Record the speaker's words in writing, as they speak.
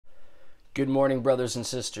Good morning, brothers and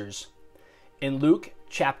sisters. In Luke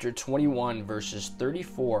chapter 21, verses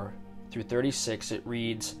 34 through 36, it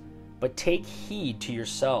reads, "But take heed to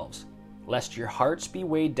yourselves, lest your hearts be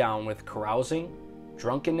weighed down with carousing,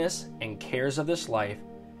 drunkenness, and cares of this life,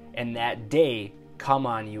 and that day come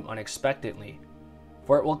on you unexpectedly.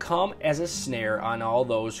 For it will come as a snare on all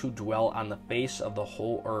those who dwell on the face of the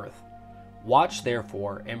whole earth. Watch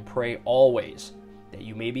therefore, and pray always, that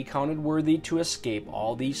you may be counted worthy to escape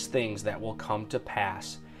all these things that will come to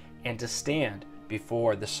pass, and to stand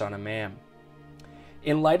before the Son of Man."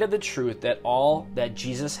 In light of the truth that all that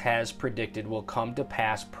Jesus has predicted will come to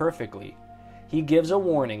pass perfectly, he gives a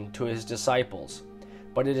warning to his disciples.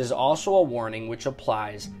 But it is also a warning which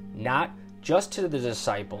applies not just to the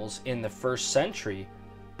disciples in the first century,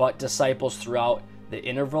 but disciples throughout the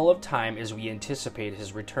interval of time as we anticipate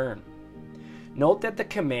his return. Note that the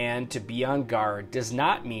command to be on guard does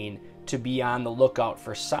not mean to be on the lookout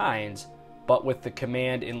for signs, but with the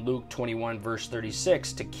command in Luke 21 verse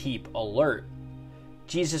 36 to keep alert.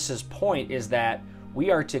 Jesus' point is that we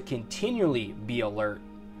are to continually be alert,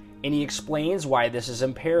 and he explains why this is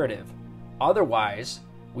imperative. Otherwise,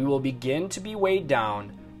 we will begin to be weighed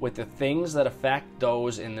down with the things that affect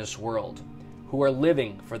those in this world, who are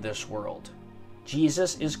living for this world.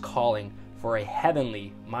 Jesus is calling for a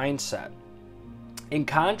heavenly mindset. In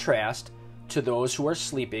contrast to those who are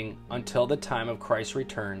sleeping until the time of Christ's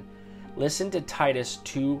return, listen to Titus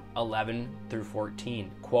 2:11 through 14.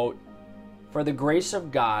 Quote, "For the grace of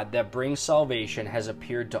God that brings salvation has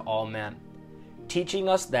appeared to all men, teaching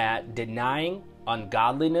us that, denying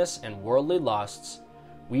ungodliness and worldly lusts,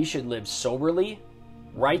 we should live soberly,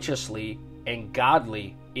 righteously, and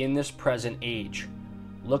godly in this present age,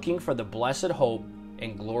 looking for the blessed hope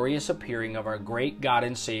and glorious appearing of our great God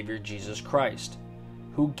and Savior Jesus Christ,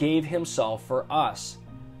 who gave himself for us,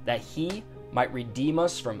 that he might redeem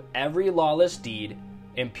us from every lawless deed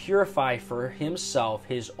and purify for himself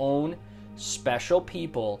his own special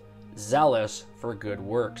people, zealous for good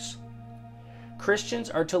works." Christians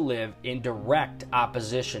are to live in direct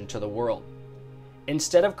opposition to the world.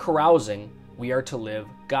 Instead of carousing, we are to live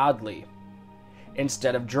godly.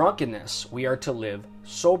 Instead of drunkenness, we are to live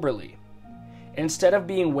soberly. Instead of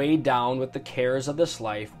being weighed down with the cares of this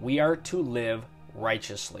life, we are to live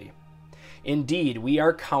righteously. Indeed, we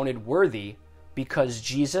are counted worthy because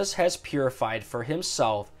Jesus has purified for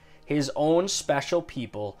himself his own special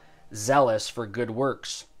people, zealous for good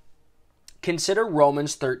works. Consider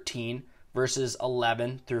Romans 13, verses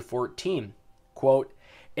 11 through 14. Quote,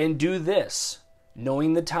 "And do this,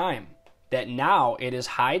 knowing the time, that now it is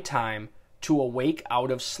high time to awake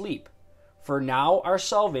out of sleep. For now our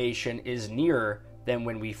salvation is nearer than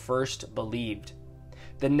when we first believed.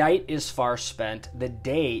 The night is far spent, the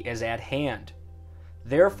day is at hand.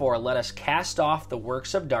 Therefore let us cast off the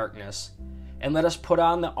works of darkness, and let us put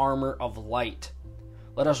on the armor of light.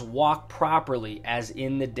 Let us walk properly as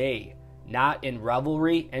in the day, not in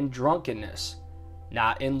revelry and drunkenness,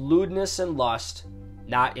 not in lewdness and lust,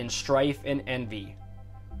 not in strife and envy,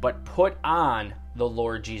 but put on the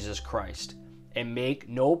Lord Jesus Christ, and make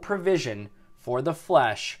no provision for the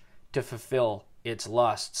flesh to fulfill its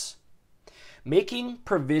lusts." Making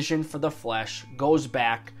provision for the flesh goes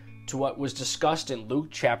back to what was discussed in Luke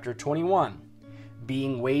chapter 21,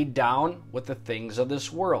 being weighed down with the things of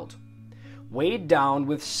this world. Weighed down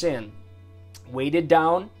with sin, weighted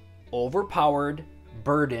down, overpowered,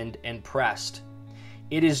 burdened, and pressed.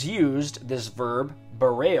 It is used, this verb,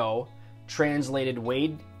 bareo, translated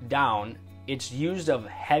weighed down, it's used of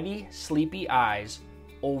heavy, sleepy eyes,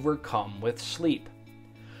 overcome with sleep.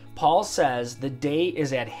 Paul says the day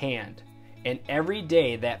is at hand, and every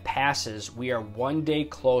day that passes, we are one day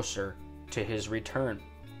closer to his return.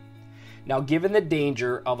 Now, given the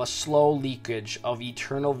danger of a slow leakage of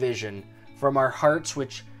eternal vision from our hearts,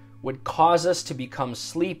 which would cause us to become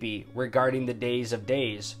sleepy regarding the days of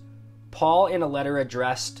days, Paul, in a letter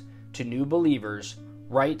addressed to new believers,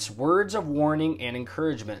 writes words of warning and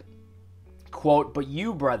encouragement. Quote, "But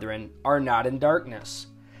you, brethren, are not in darkness,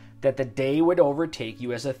 that the day would overtake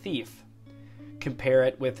you as a thief. Compare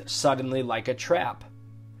it with suddenly like a trap.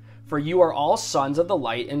 For you are all sons of the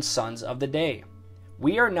light and sons of the day.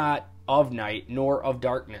 We are not of night nor of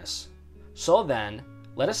darkness. So then,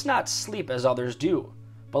 let us not sleep as others do,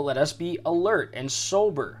 but let us be alert and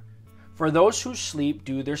sober. For those who sleep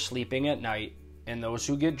do their sleeping at night, and those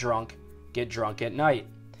who get drunk at night.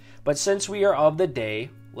 But since we are of the day,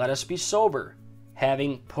 let us be sober,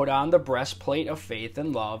 having put on the breastplate of faith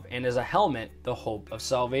and love, and as a helmet the hope of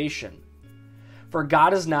salvation. For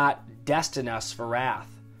God has not destined us for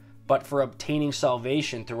wrath, but for obtaining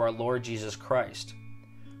salvation through our Lord Jesus Christ,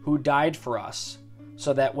 who died for us,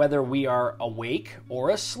 so that whether we are awake or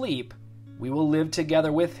asleep, we will live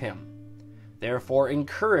together with him. Therefore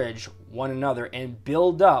encourage one another and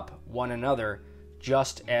build up one another,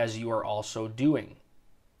 just as you are also doing.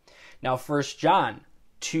 Now 1 John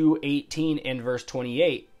 2:18 and verse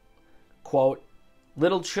 28, quote,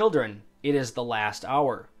 "Little children, it is the last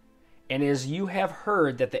hour. And as you have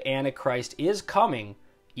heard that the Antichrist is coming,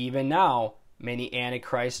 even now many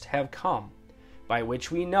Antichrists have come, by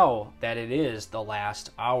which we know that it is the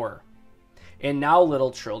last hour. And now,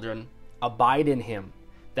 little children, abide in him,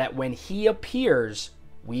 that when he appears,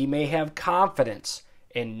 we may have confidence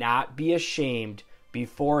and not be ashamed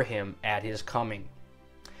before him at his coming."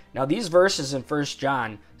 Now, these verses in 1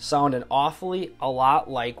 John sound an awfully a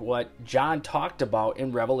lot like what John talked about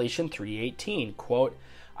in Revelation 3:18. Quote,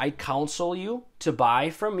 "I counsel you to buy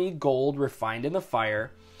from me gold refined in the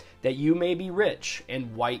fire, that you may be rich,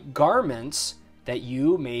 and white garments, that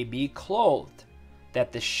you may be clothed,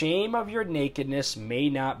 that the shame of your nakedness may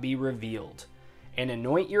not be revealed, and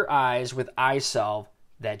anoint your eyes with eye salve,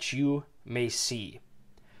 that you may see."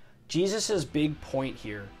 Jesus' big point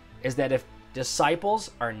here is that if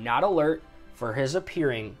disciples are not alert for his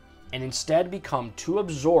appearing and instead become too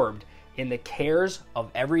absorbed in the cares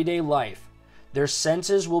of everyday life, their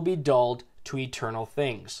senses will be dulled to eternal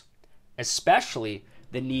things, especially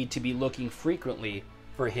the need to be looking frequently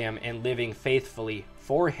for him and living faithfully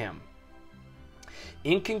for him.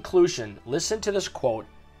 In conclusion, listen to this quote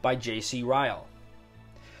by J.C. Ryle.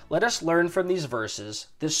 "Let us learn from these verses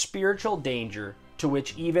the spiritual danger to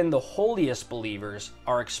which even the holiest believers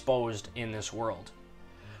are exposed in this world.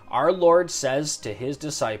 Our Lord says to his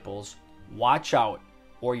disciples, 'Watch out,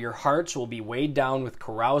 or your hearts will be weighed down with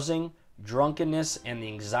carousing, drunkenness, and the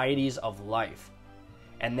anxieties of life.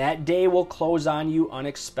 And that day will close on you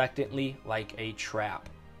unexpectedly like a trap.'"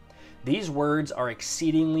 These words are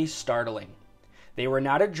exceedingly startling. They were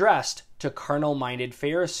not addressed to carnal-minded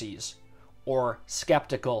Pharisees, or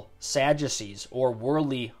skeptical Sadducees, or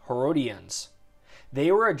worldly Herodians. They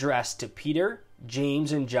were addressed to Peter,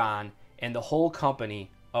 James, and John, and the whole company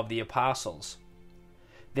of the apostles.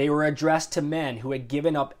 They were addressed to men who had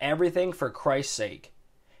given up everything for Christ's sake,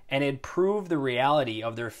 and had proved the reality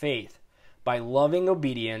of their faith by loving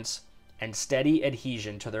obedience and steady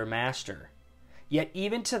adhesion to their master. Yet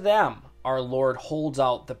even to them our Lord holds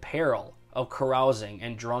out the peril of carousing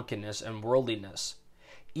and drunkenness and worldliness.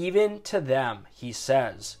 Even to them he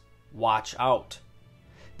says, "Watch out."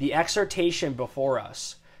 The exhortation before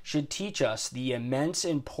us should teach us the immense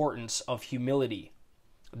importance of humility.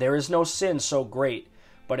 There is no sin so great,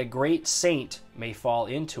 but a great saint may fall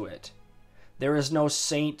into it. There is no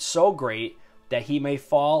saint so great that he may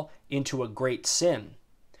fall into a great sin.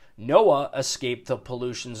 Noah escaped the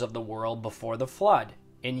pollutions of the world before the flood,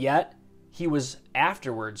 and yet he was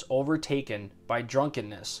afterwards overtaken by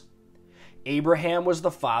drunkenness. Abraham was the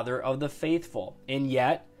father of the faithful, and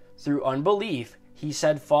yet, through unbelief, he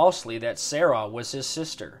said falsely that Sarah was his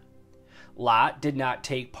sister. Lot did not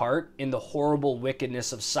take part in the horrible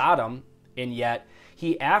wickedness of Sodom, and yet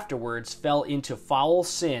he afterwards fell into foul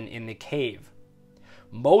sin in the cave.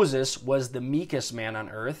 Moses was the meekest man on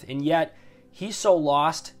earth, and yet he so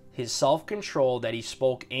lost his self-control that he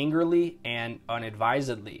spoke angrily and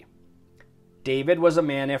unadvisedly. David was a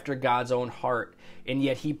man after God's own heart, and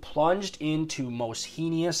yet he plunged into most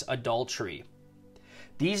heinous adultery.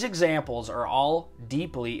 These examples are all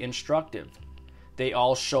deeply instructive. They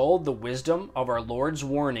all show the wisdom of our Lord's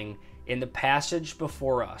warning in the passage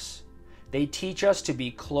before us. They teach us to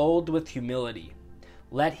be clothed with humility.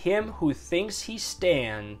 Let him who thinks he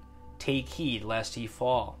stand take heed lest he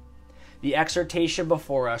fall. The exhortation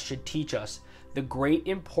before us should teach us the great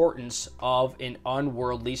importance of an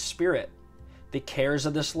unworldly spirit. The cares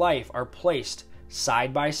of this life are placed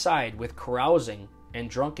side by side with carousing and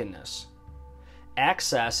drunkenness.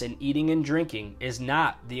 Excess in eating and drinking is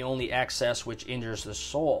not the only excess which injures the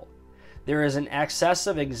soul. There is an excess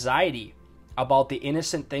of anxiety about the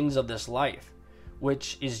innocent things of this life,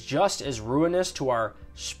 which is just as ruinous to our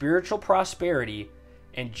spiritual prosperity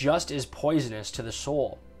and just as poisonous to the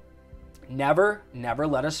soul. Never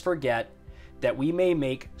let us forget that we may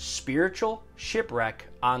make spiritual shipwreck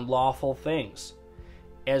on lawful things,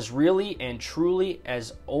 as really and truly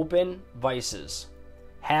as open vices.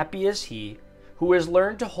 Happy is he who has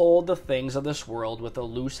learned to hold the things of this world with a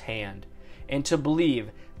loose hand, and to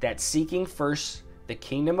believe that seeking first the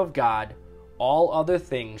kingdom of God, all other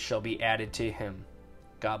things shall be added to him.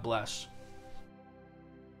 God bless.